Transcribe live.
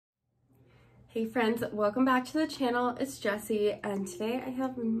Hey friends, welcome back to the channel. It's Jessi, and today I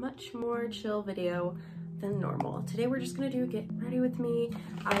have a much more chill video than normal. Today we're just gonna do a get ready with me.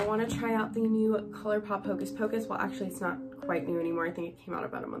 I want to try out the new Colourpop Hocus Pocus. Well, actually it's not quite new anymore. I think it came out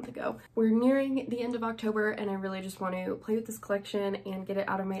about a month ago. We're nearing the end of October and I really just want to play with this collection and get it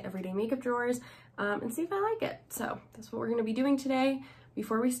out of my everyday makeup drawers and see if I like it. So that's what we're gonna be doing today.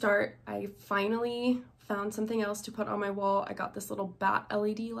 Before we start, I finally found something else to put on my wall. I got this little bat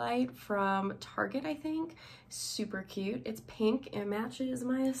LED light from Target, I think. Super cute. It's pink and matches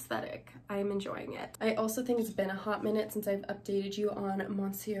my aesthetic. I'm enjoying it. I also think it's been a hot minute since I've updated you on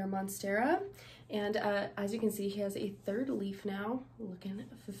Monsieur Monstera. And as you can see, he has a third leaf now, looking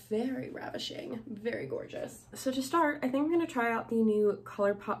very ravishing, very gorgeous. So to start, I think I'm gonna try out the new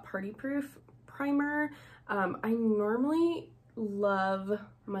Colourpop Party Proof primer. I normally love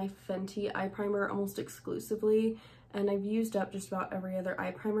my Fenty eye primer almost exclusively, and I've used up just about every other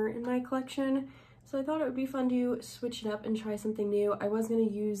eye primer in my collection, so I thought it would be fun to switch it up and try something new. I was going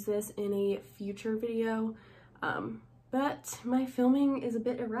to use this in a future video, but my filming is a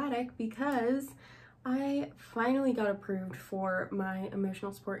bit erratic because I finally got approved for my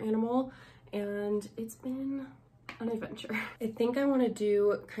emotional support animal, and it's been an adventure. I think I want to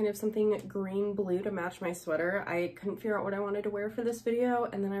do kind of something green blue to match my sweater. I couldn't figure out what I wanted to wear for this video,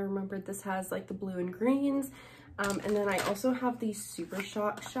 and then I remembered this has like the blue and greens, and then I also have these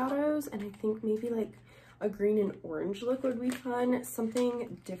Supershock Shadows, and I think maybe like a green and orange look would be fun,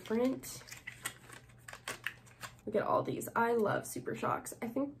 something different. Look at all these. I love Supershocks. I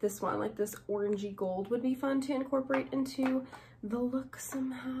think this one, like this orangey gold, would be fun to incorporate into the look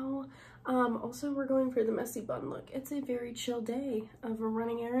somehow. Also we're going for the messy bun look. It's a very chill day of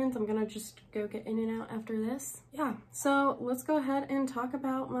running errands. I'm gonna just go get in and out after this. Yeah, so let's go ahead and talk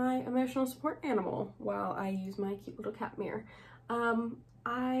about my emotional support animal while I use my cute little cat mirror.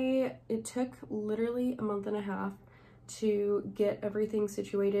 It took literally a month and a half to get everything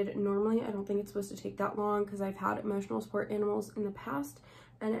situated. Normally I don't think it's supposed to take that long because I've had emotional support animals in the past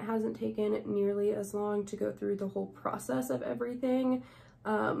and it hasn't taken nearly as long to go through the whole process of everything.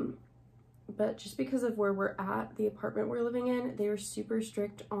 But just because of where we're at, the apartment we're living in, they are super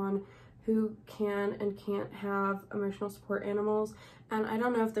strict on who can and can't have emotional support animals. And I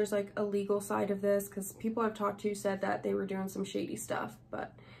don't know if there's like a legal side of this, because people I've talked to said that they were doing some shady stuff,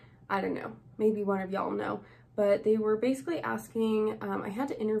 but I don't know. Maybe one of y'all know. But they were basically asking, I had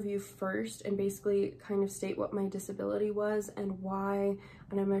to interview first and basically kind of state what my disability was and why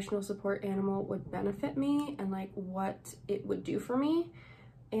an emotional support animal would benefit me and like what it would do for me.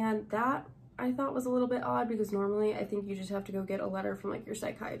 And that I thought was a little bit odd because normally I think you just have to go get a letter from like your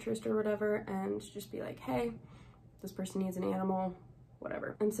psychiatrist or whatever and just be like, hey, this person needs an animal,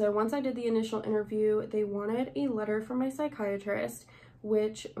 whatever. And so once I did the initial interview, they wanted a letter from my psychiatrist,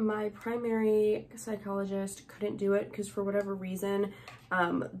 which my primary psychologist couldn't do it because for whatever reason,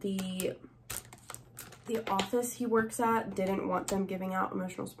 the office he works at didn't want them giving out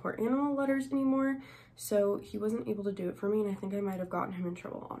emotional support animal letters anymore. So he wasn't able to do it for me, and I think I might have gotten him in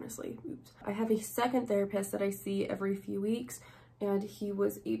trouble, honestly. Oops. I have a second therapist that I see every few weeks, and he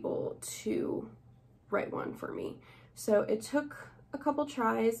was able to write one for me. So it took a couple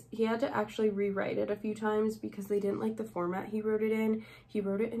tries. He had to actually rewrite it a few times because they didn't like the format he wrote it in. He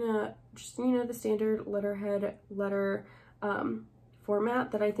wrote it in a, just, you know, the standard letterhead letter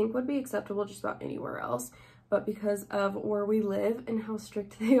format that I think would be acceptable just about anywhere else. But because of where we live and how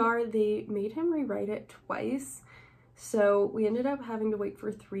strict they are, they made him rewrite it twice. So we ended up having to wait for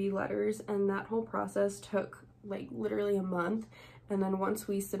 3 letters, and that whole process took like literally a month. And then once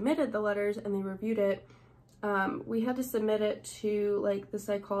we submitted the letters and they reviewed it, we had to submit it to like the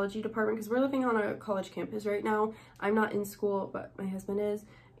psychology department because we're living on a college campus right now. I'm not in school, but my husband is.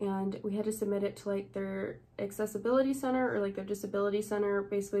 And we had to submit it to like their accessibility center or like their disability center,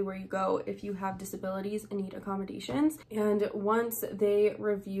 basically where you go if you have disabilities and need accommodations. And once they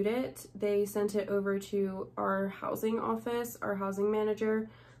reviewed it, they sent it over to our housing office, our housing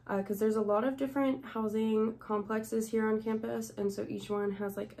manager, because there's a lot of different housing complexes here on campus, and so each one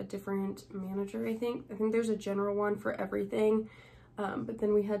has like a different manager. I think there's a general one for everything, but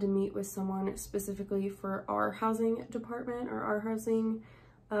then we had to meet with someone specifically for our housing department or our housing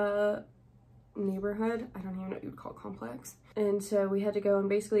neighborhood. I don't even know what you would call complex. And so we had to go and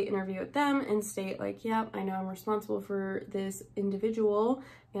basically interview with them and state like, yep, I know I'm responsible for this individual,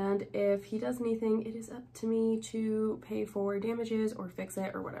 and if he does anything, it is up to me to pay for damages or fix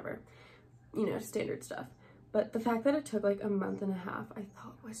it or whatever, you know, standard stuff. But the fact that it took like a month and a half, I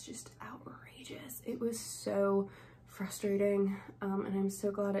thought was just outrageous. It was so frustrating, and I'm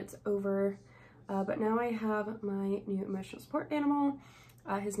so glad it's over. But now I have my new emotional support animal.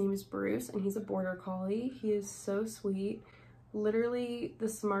 His name is Bruce, and he's a border collie. He is so sweet. Literally the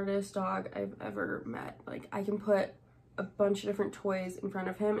smartest dog I've ever met. Like, I can put a bunch of different toys in front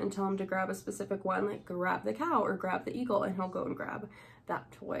of him and tell him to grab a specific one, like grab the cow or grab the eagle, and he'll go and grab that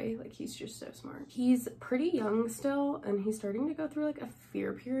toy. Like, he's just so smart. He's pretty young still, and he's starting to go through like a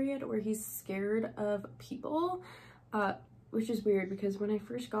fear period where he's scared of people, which is weird because when I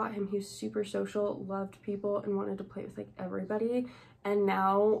first got him, he was super social, loved people, and wanted to play with like everybody. And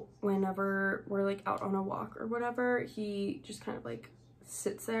now whenever we're like out on a walk or whatever, he just kind of like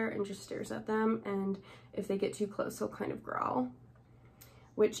sits there and just stares at them, and if they get too close, he'll kind of growl,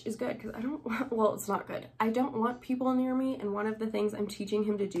 which is good because I don't want, well, it's not good. I don't want people near me, and one of the things I'm teaching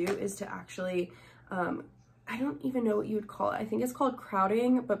him to do is to actually, I don't even know what you would call it. I think it's called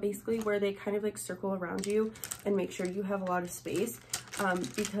crowding, but basically where they kind of like circle around you and make sure you have a lot of space,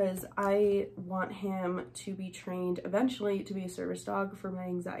 because I want him to be trained eventually to be a service dog for my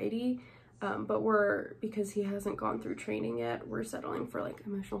anxiety. But because he hasn't gone through training yet, we're settling for like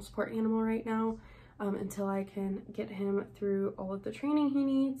emotional support animal right now, until I can get him through all of the training he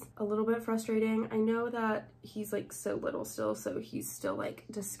needs. A little bit frustrating. I know that he's like so little still, so he's still like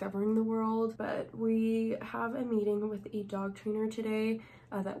discovering the world, but we have a meeting with a dog trainer today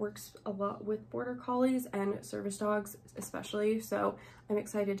that works a lot with border collies and service dogs especially, so I'm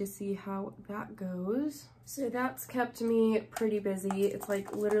excited to see how that goes. So that's kept me pretty busy. It's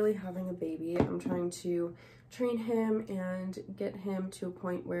like literally having a baby. I'm trying to train him and get him to a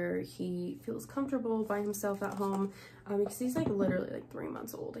point where he feels comfortable by himself at home, because he's like literally like 3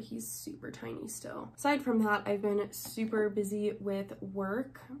 months old. He's super tiny still. Aside from that, I've been super busy with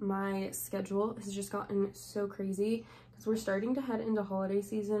work. My schedule has just gotten so crazy because we're starting to head into holiday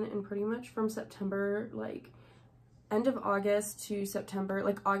season, and pretty much from September, like end of August to September,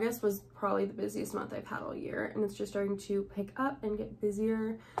 like August was probably the busiest month I've had all year, and it's just starting to pick up and get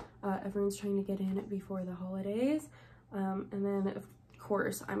busier. Everyone's trying to get in before the holidays, and then of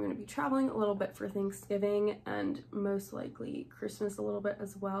course I'm going to be traveling a little bit for Thanksgiving and most likely Christmas a little bit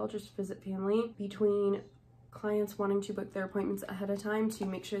as well, just visit family. Between clients wanting to book their appointments ahead of time to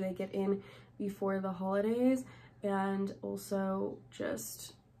make sure they get in before the holidays, and also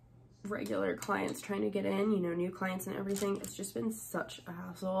just regular clients trying to get in, you know, new clients and everything, it's just been such a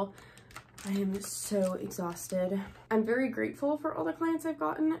hassle. I am so exhausted. I'm very grateful for all the clients I've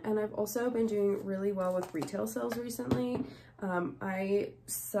gotten, and I've also been doing really well with retail sales recently. I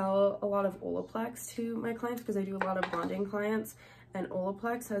sell a lot of Olaplex to my clients because I do a lot of bonding clients, and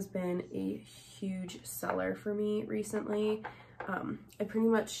Olaplex has been a huge seller for me recently. I pretty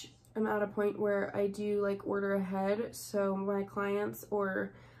much am at a point where I do like order ahead, so my clients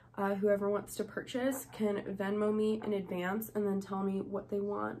or whoever wants to purchase can Venmo me in advance and then tell me what they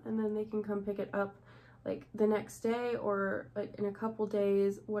want, and then they can come pick it up like the next day or like in a couple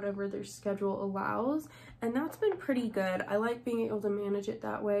days, whatever their schedule allows. And that's been pretty good. I like being able to manage it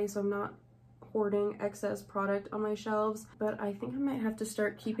that way, so I'm not hoarding excess product on my shelves. But I think I might have to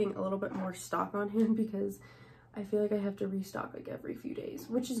start keeping a little bit more stock on hand because I feel like I have to restock like every few days,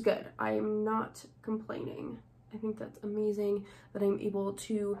 which is good. I'm not complaining. I think that's amazing that I'm able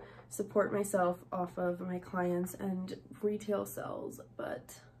to support myself off of my clients and retail sales,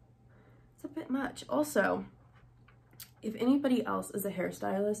 but it's a bit much. Also, if anybody else is a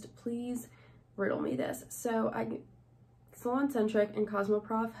hairstylist, please riddle me this. So Salon Centric and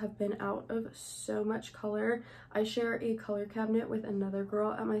Cosmoprof have been out of so much color. I share a color cabinet with another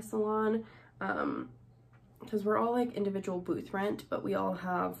girl at my salon, because we're all like individual booth rent, but we all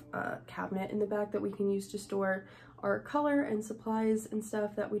have a cabinet in the back that we can use to store our color and supplies and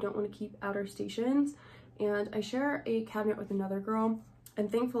stuff that we don't want to keep at our stations. And I share a cabinet with another girl,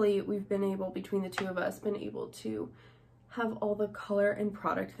 and thankfully we've been able, between the two of us, been able to have all the color and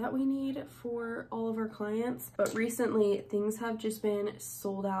product that we need for all of our clients. But recently things have just been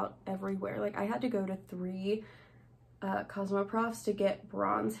sold out everywhere. Like, I had to go to 3 Cosmoprofs to get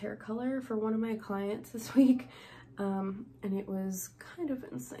bronze hair color for one of my clients this week, and it was kind of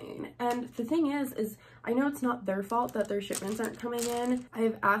insane. And the thing is I know it's not their fault that their shipments aren't coming in.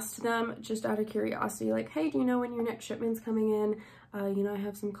 I've asked them just out of curiosity, like, hey, do you know when your next shipment's coming in? You know, I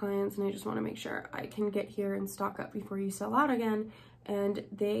have some clients and I just want to make sure I can get here and stock up before you sell out again. And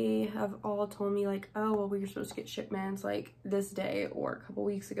they have all told me like, oh, well, we were supposed to get shipments like this day or a couple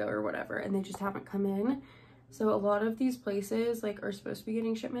weeks ago or whatever, and they just haven't come in. So a lot of these places like are supposed to be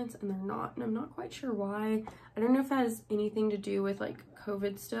getting shipments and they're not, and I'm not quite sure why. I don't know if that has anything to do with like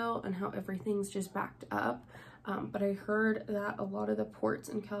COVID still and how everything's just backed up. But I heard that a lot of the ports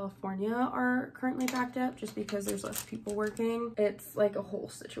in California are currently backed up just because there's less people working. It's like a whole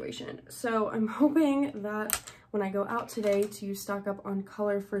situation. So I'm hoping that when I go out today to stock up on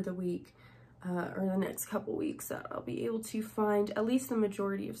color for the week, or the next couple weeks, that I'll be able to find at least the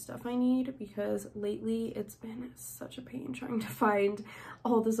majority of stuff I need, because lately it's been such a pain trying to find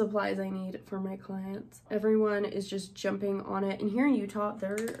all the supplies I need for my clients. Everyone is just jumping on it, and here in Utah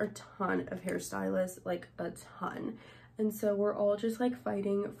there are a ton of hairstylists, like a ton, and so we're all just like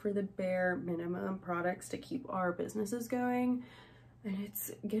fighting for the bare minimum products to keep our businesses going, and it's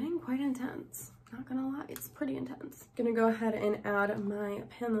getting quite intense. Not gonna lie, it's pretty intense. Gonna go ahead and add my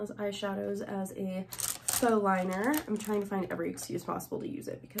Panless eyeshadows as a faux liner. I'm trying to find every excuse possible to use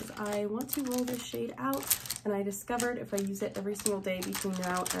it because I want to roll this shade out, and I discovered if I use it every single day between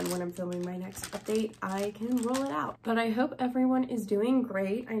now and when I'm filming my next update, I can roll it out. But I hope everyone is doing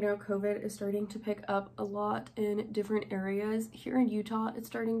great. I know COVID is starting to pick up a lot in different areas. Here in Utah, it's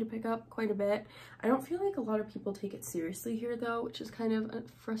starting to pick up quite a bit. I don't feel like a lot of people take it seriously here though, which is kind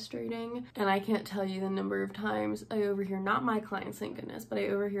of frustrating. And I can't tell you the number of times I overhear, not my clients, thank goodness, but I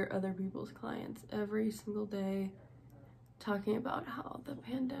overhear other people's clients every single day talking about how the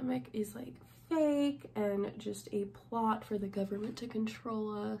pandemic is like fake and just a plot for the government to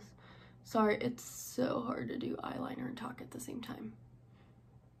control us. Sorry, it's so hard to do eyeliner and talk at the same time.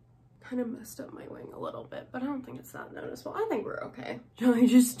 Kind of messed up my wing a little bit, but I don't think it's that noticeable. I think we're okay. I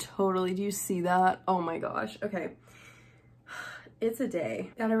just totally, do you see that? Oh my gosh. Okay, it's a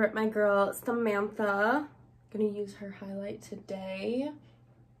day. Gotta rip my girl Samantha. Gonna use her highlight today.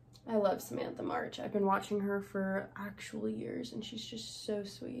 I love Samantha March. I've been watching her for actual years and she's just so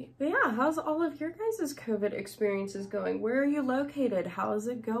sweet. But yeah, how's all of your guys' COVID experiences going? Where are you located? How's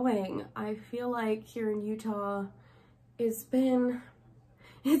it going? I feel like here in Utah, it's been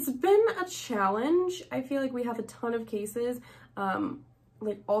a challenge. I feel like we have a ton of cases.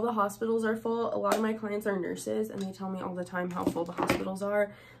 Like all the hospitals are full. A lot of my clients are nurses and they tell me all the time how full the hospitals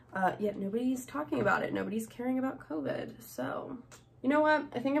are. Yet nobody's talking about it. Nobody's caring about COVID. So you know what?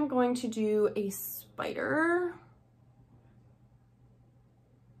 I think I'm going to do a spider.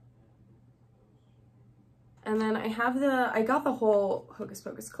 And then I got the whole Hocus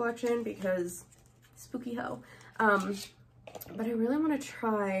Pocus collection because spooky hoe. But I really want to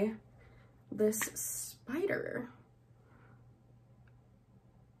try this spider.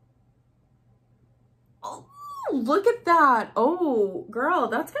 Oh, look at that. Oh, girl,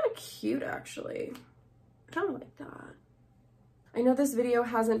 that's kind of cute actually. I kind of like that. I know this video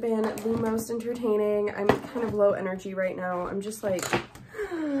hasn't been the most entertaining. I'm kind of low energy right now. I'm just like,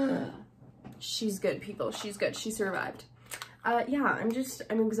 she's good, people. She's good. She survived. Yeah,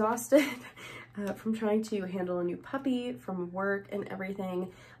 I'm exhausted from trying to handle a new puppy from work and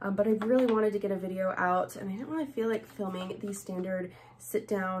everything. But I really wanted to get a video out and I didn't want to feel like filming the standard sit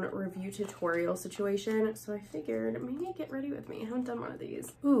down review tutorial situation. So I figured maybe get ready with me. I haven't done one of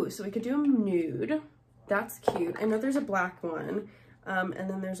these. Ooh, so we could do a nude. That's cute. I know there's a black one. And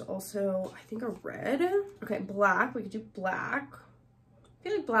then there's also, I think, a red. Okay, black. We could do black. I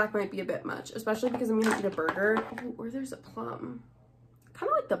feel like black might be a bit much, especially because I'm gonna eat a burger. Ooh, or there's a plum.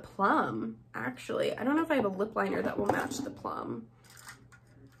 Kind of like the plum, actually. I don't know if I have a lip liner that will match the plum.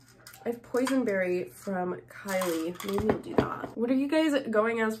 I have Poisonberry from Kylie. Maybe we'll do that. What are you guys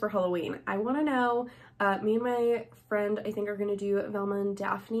going as for Halloween? I want to know. Me and my friend, I think, are going to do Velma and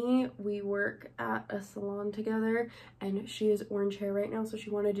Daphne. We work at a salon together and she has orange hair right now, so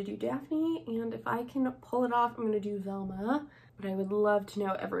she wanted to do Daphne, and if I can pull it off, I'm going to do Velma. But I would love to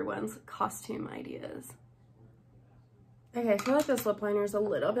know everyone's costume ideas. Okay, I feel like this lip liner is a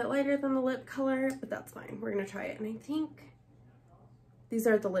little bit lighter than the lip color, but that's fine. We're going to try it. And I think these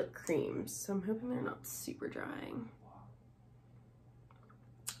are the lip creams, so I'm hoping they're not super drying.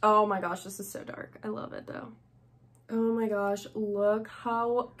 Oh my gosh, this is so dark. I love it though. Oh my gosh, look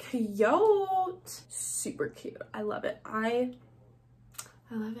how cute. Super cute. I love it. I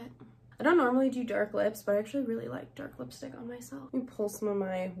love it. I don't normally do dark lips, but I actually really like dark lipstick on myself. Let me pull some of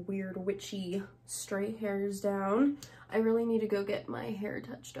my weird witchy straight hairs down. I really need to go get my hair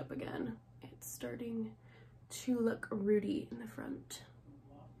touched up again. It's starting to look rooty in the front.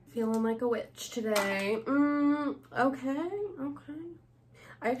 Feeling like a witch today. Okay.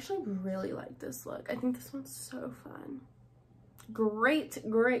 I actually really like this look. I think this one's so fun.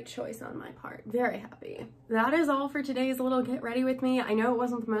 Great choice on my part. Very happy. That is all for today's little get ready with me. I know it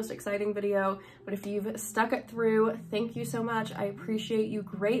wasn't the most exciting video, but if you've stuck it through, thank you so much. I appreciate you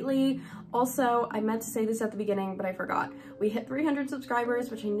greatly. Also, I meant to say this at the beginning, but I forgot. We hit 300 subscribers,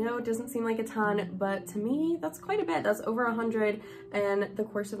 which I know doesn't seem like a ton, but to me, that's quite a bit. That's over 100 in the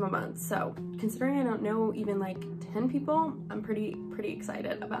course of a month. So considering I don't know even like 10 people, I'm pretty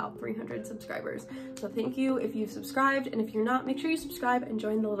excited about 300 subscribers. So thank you if you've subscribed, and if you're not, make sure you subscribe and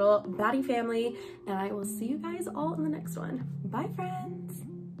join the little baddie family, and I will see see you guys all in the next one. Bye, friends.